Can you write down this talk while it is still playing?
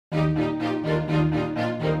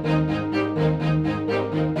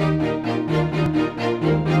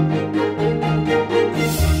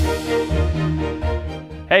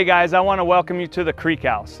Hey guys, I want to welcome you to the Creek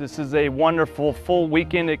Haus. This is a wonderful full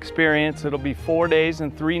weekend experience. It'll be 4 days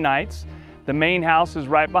and 3 nights. The main house is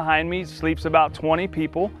right behind me, sleeps about 20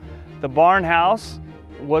 people. The barn house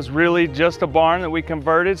was really just a barn that we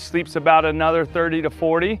converted, sleeps about another 30 to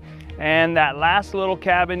 40. And that last little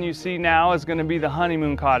cabin you see now is going to be the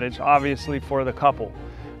honeymoon cottage, obviously for the couple.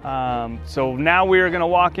 So now we are going to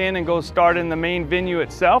walk in and go start in the main venue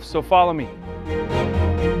itself, so follow me.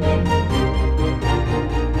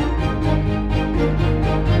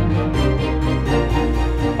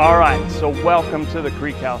 All right, so welcome to the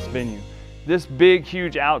Creek Haus venue. This big,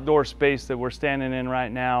 huge outdoor space that we're standing in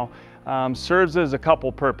right now serves as a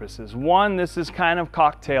couple purposes. One, this is kind of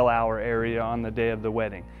cocktail hour area on the day of the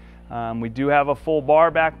wedding. We do have a full bar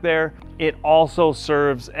back there. It also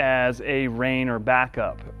serves as a rain or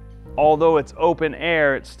backup. Although it's open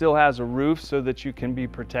air, it still has a roof so that you can be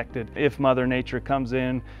protected if Mother Nature comes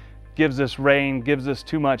in, gives us rain, gives us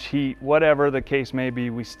too much heat, whatever the case may be.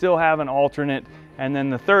 We still have an alternate, and then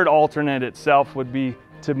the third alternate itself would be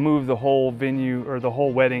to move the whole venue or the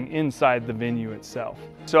whole wedding inside the venue itself.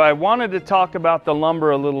 So I wanted to talk about the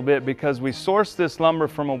lumber a little bit because we sourced this lumber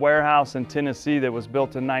from a warehouse in Tennessee that was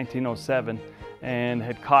built in 1907 and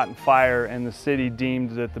had caught fire, and the city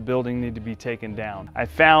deemed that the building needed to be taken down. I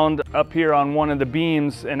found up here on one of the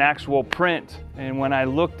beams an actual print, and when I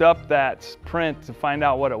looked up that print to find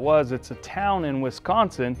out what it was, it's a town in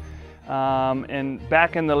Wisconsin, and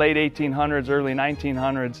back in the late 1800s, early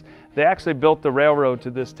 1900s, they actually built the railroad to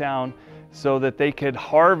this town so that they could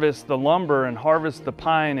harvest the lumber and harvest the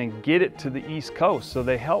pine and get it to the East Coast. So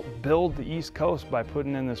they helped build the East Coast by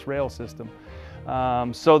putting in this rail system.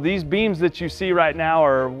 So these beams that you see right now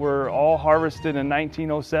were all harvested in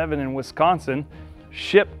 1907 in Wisconsin,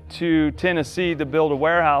 shipped to Tennessee to build a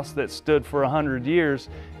warehouse that stood for 100 years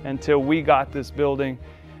until we got this building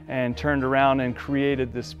and turned around and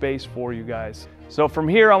created this space for you guys. So from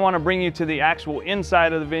here, I want to bring you to the actual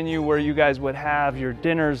inside of the venue where you guys would have your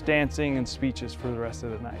dinners, dancing, and speeches for the rest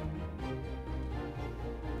of the night.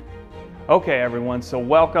 Okay everyone, so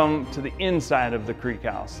welcome to the inside of the Creek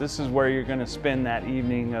Haus. This is where you're going to spend that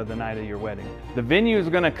evening of the night of your wedding. The venue is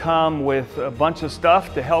going to come with a bunch of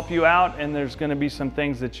stuff to help you out, and there's going to be some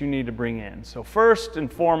things that you need to bring in. So first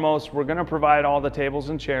and foremost, we're going to provide all the tables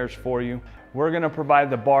and chairs for you. We're going to provide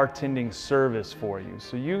the bartending service for you.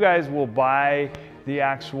 So you guys will buy the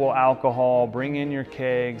actual alcohol, bring in your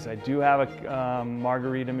kegs. I do have a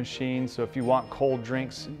margarita machine, so if you want cold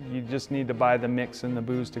drinks, you just need to buy the mix and the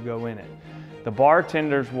booze to go in it. The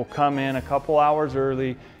bartenders will come in a couple hours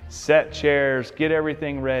early, set chairs, get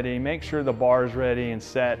everything ready, make sure the bar is ready and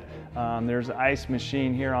set. There's an ice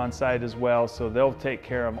machine here on site as well, so they'll take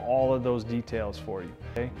care of all of those details for you.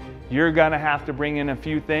 Okay? You're gonna have to bring in a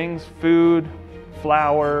few things: food,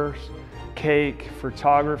 flowers, cake,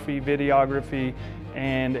 photography, videography,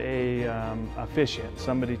 and a officiant,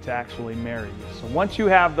 somebody to actually marry you. So once you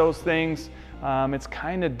have those things, it's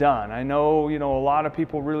kind of done. I know, a lot of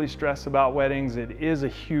people really stress about weddings. It is a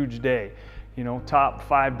huge day, top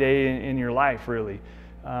 5 day in your life, really.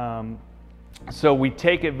 So we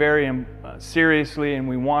take it very seriously, and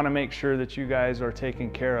we want to make sure that you guys are taken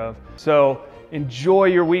care of. So enjoy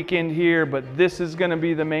your weekend here, but this is going to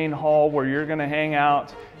be the main hall where you're going to hang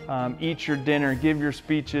out, eat your dinner, give your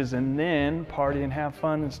speeches, and then party and have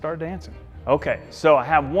fun and start dancing. Okay, so I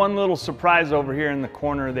have one little surprise over here in the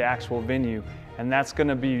corner of the actual venue, and that's going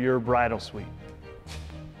to be your bridal suite.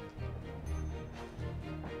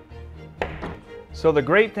 So the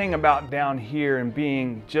great thing about down here and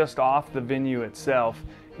being just off the venue itself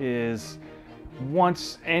is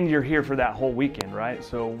and you're here for that whole weekend, right?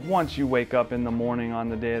 So once you wake up in the morning on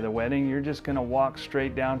the day of the wedding, you're just gonna walk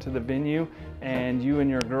straight down to the venue, and you and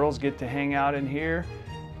your girls get to hang out in here,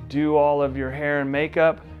 do all of your hair and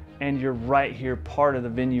makeup, and you're right here, part of the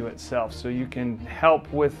venue itself. So you can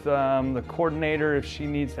help with the coordinator if she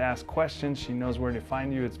needs to ask questions. She knows where to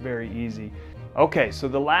find you. It's very easy. Okay, so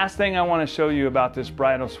the last thing I want to show you about this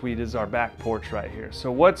bridal suite is our back porch right here. So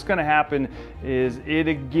what's going to happen is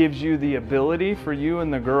it gives you the ability for you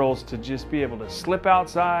and the girls to just be able to slip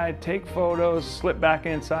outside, take photos, slip back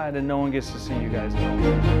inside, and no one gets to see you guys.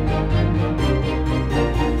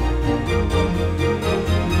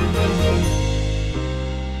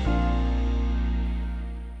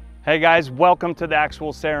 Hey guys, welcome to the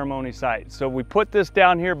actual ceremony site. So we put this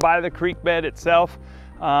down here by the creek bed itself.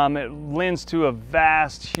 It lends to a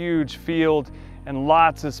vast, huge field and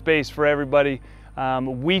lots of space for everybody.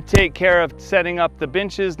 We take care of setting up the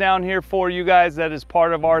benches down here for you guys. That is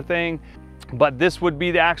part of our thing. But this would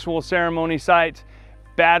be the actual ceremony site.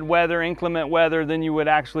 Bad weather, inclement weather, then you would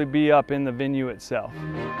actually be up in the venue itself.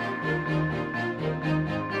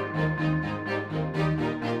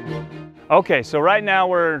 Okay, so right now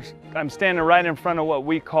I'm standing right in front of what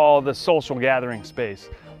we call the social gathering space,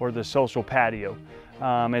 or the social patio.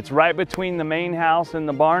 It's right between the main house and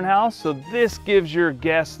the barn house, so this gives your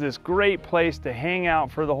guests this great place to hang out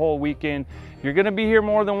for the whole weekend. You're gonna be here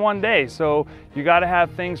more than one day, so you gotta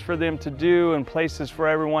have things for them to do and places for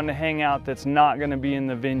everyone to hang out that's not gonna be in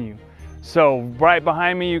the venue. So right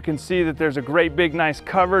behind me, you can see that there's a great big nice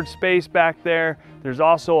covered space back there. There's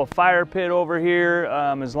also a fire pit over here.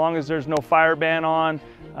 As long as there's no fire ban on,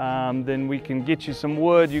 then we can get you some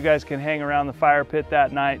wood. You guys can hang around the fire pit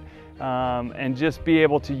that night and just be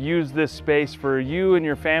able to use this space for you and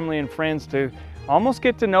your family and friends to almost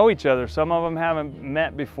get to know each other. Some of them haven't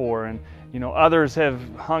met before, and others have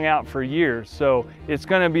hung out for years. So it's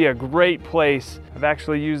gonna be a great place. I've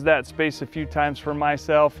actually used that space a few times for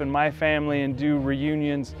myself and my family and do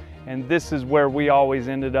reunions. And this is where we always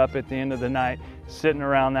ended up at the end of the night, sitting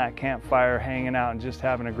around that campfire, hanging out and just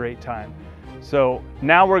having a great time. So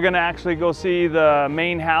now we're gonna actually go see the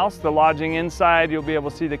main house, the lodging inside. You'll be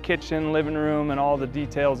able to see the kitchen, living room, and all the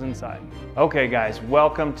details inside. Okay guys,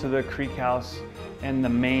 welcome to the Creek House. And the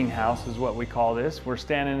main house is what we call this. We're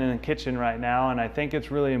standing in the kitchen right now, and I think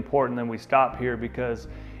it's really important that we stop here, because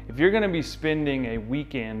if you're gonna be spending a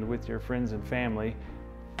weekend with your friends and family,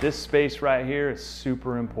 this space right here is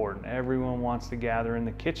super important. Everyone wants to gather in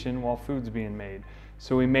the kitchen while food's being made.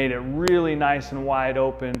 So we made it really nice and wide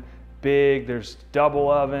open, big. There's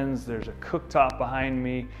double ovens, there's a cooktop behind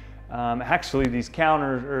me. Actually, these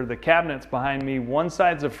counters, or the cabinets behind me, one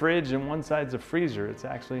side's a fridge and one side's a freezer. It's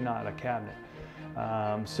actually not a cabinet.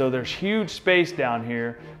 So there's huge space down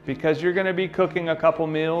here because you're going to be cooking a couple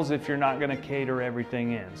meals if you're not going to cater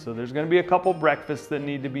everything in. So there's going to be a couple breakfasts that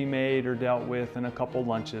need to be made or dealt with, and a couple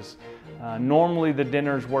lunches. Normally the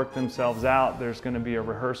dinners work themselves out. There's going to be a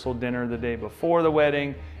rehearsal dinner the day before the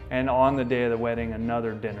wedding, and on the day of the wedding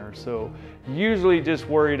another dinner. So usually just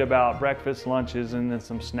worried about breakfast, lunches, and then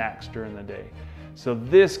some snacks during the day. So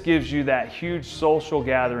this gives you that huge social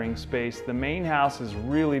gathering space. The main house is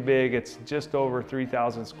really big. It's just over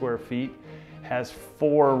 3,000 square feet. Has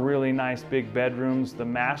 4 really nice big bedrooms. The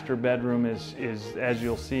master bedroom is, as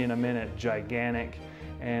you'll see in a minute, gigantic.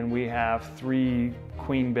 And we have 3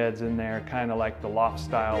 queen beds in there, kind of like the loft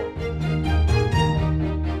style.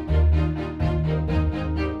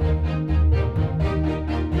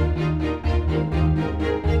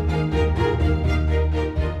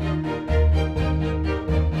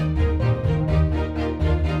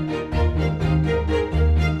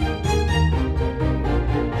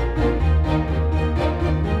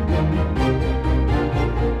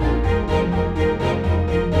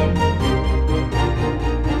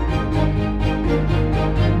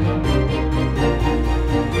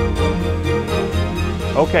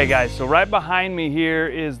 Okay guys, so right behind me here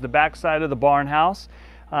is the back side of the barn house.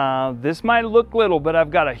 This might look little, but I've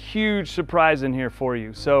got a huge surprise in here for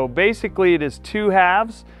you. So basically it is 2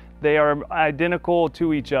 halves. They are identical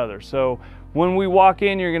to each other. So when we walk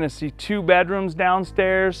in, you're gonna see 2 bedrooms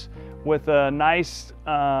downstairs with a nice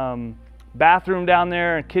bathroom down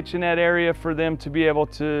there, a kitchenette area for them to be able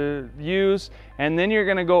to use. And then you're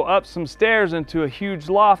gonna go up some stairs into a huge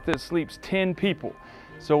loft that sleeps 10 people.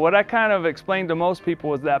 So what I kind of explained to most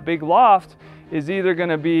people is that big loft is either going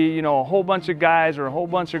to be, a whole bunch of guys or a whole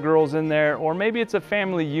bunch of girls in there, or maybe it's a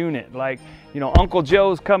family unit. Like, Uncle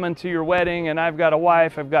Joe's coming to your wedding, and I've got a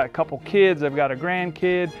wife, I've got a couple kids, I've got a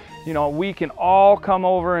grandkid. We can all come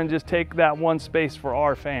over and just take that one space for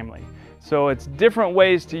our family. So it's different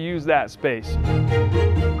ways to use that space.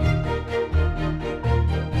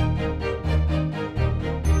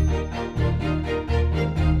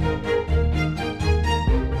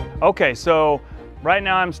 Okay, so right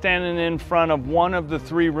now I'm standing in front of one of the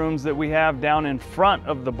 3 rooms that we have down in front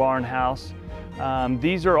of the barn house.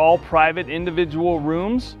 These are all private individual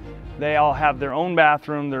rooms. They all have their own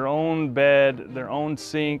bathroom, their own bed, their own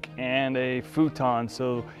sink, and a futon.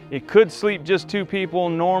 So it could sleep just 2 people.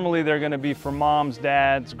 Normally they're gonna be for moms,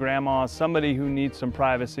 dads, grandmas, somebody who needs some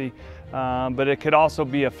privacy. But it could also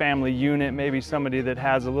be a family unit, maybe somebody that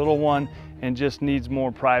has a little one and just needs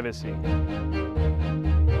more privacy.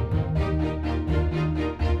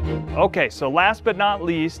 Okay, so last but not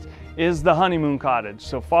least is the honeymoon cottage.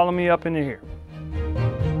 So follow me up into here.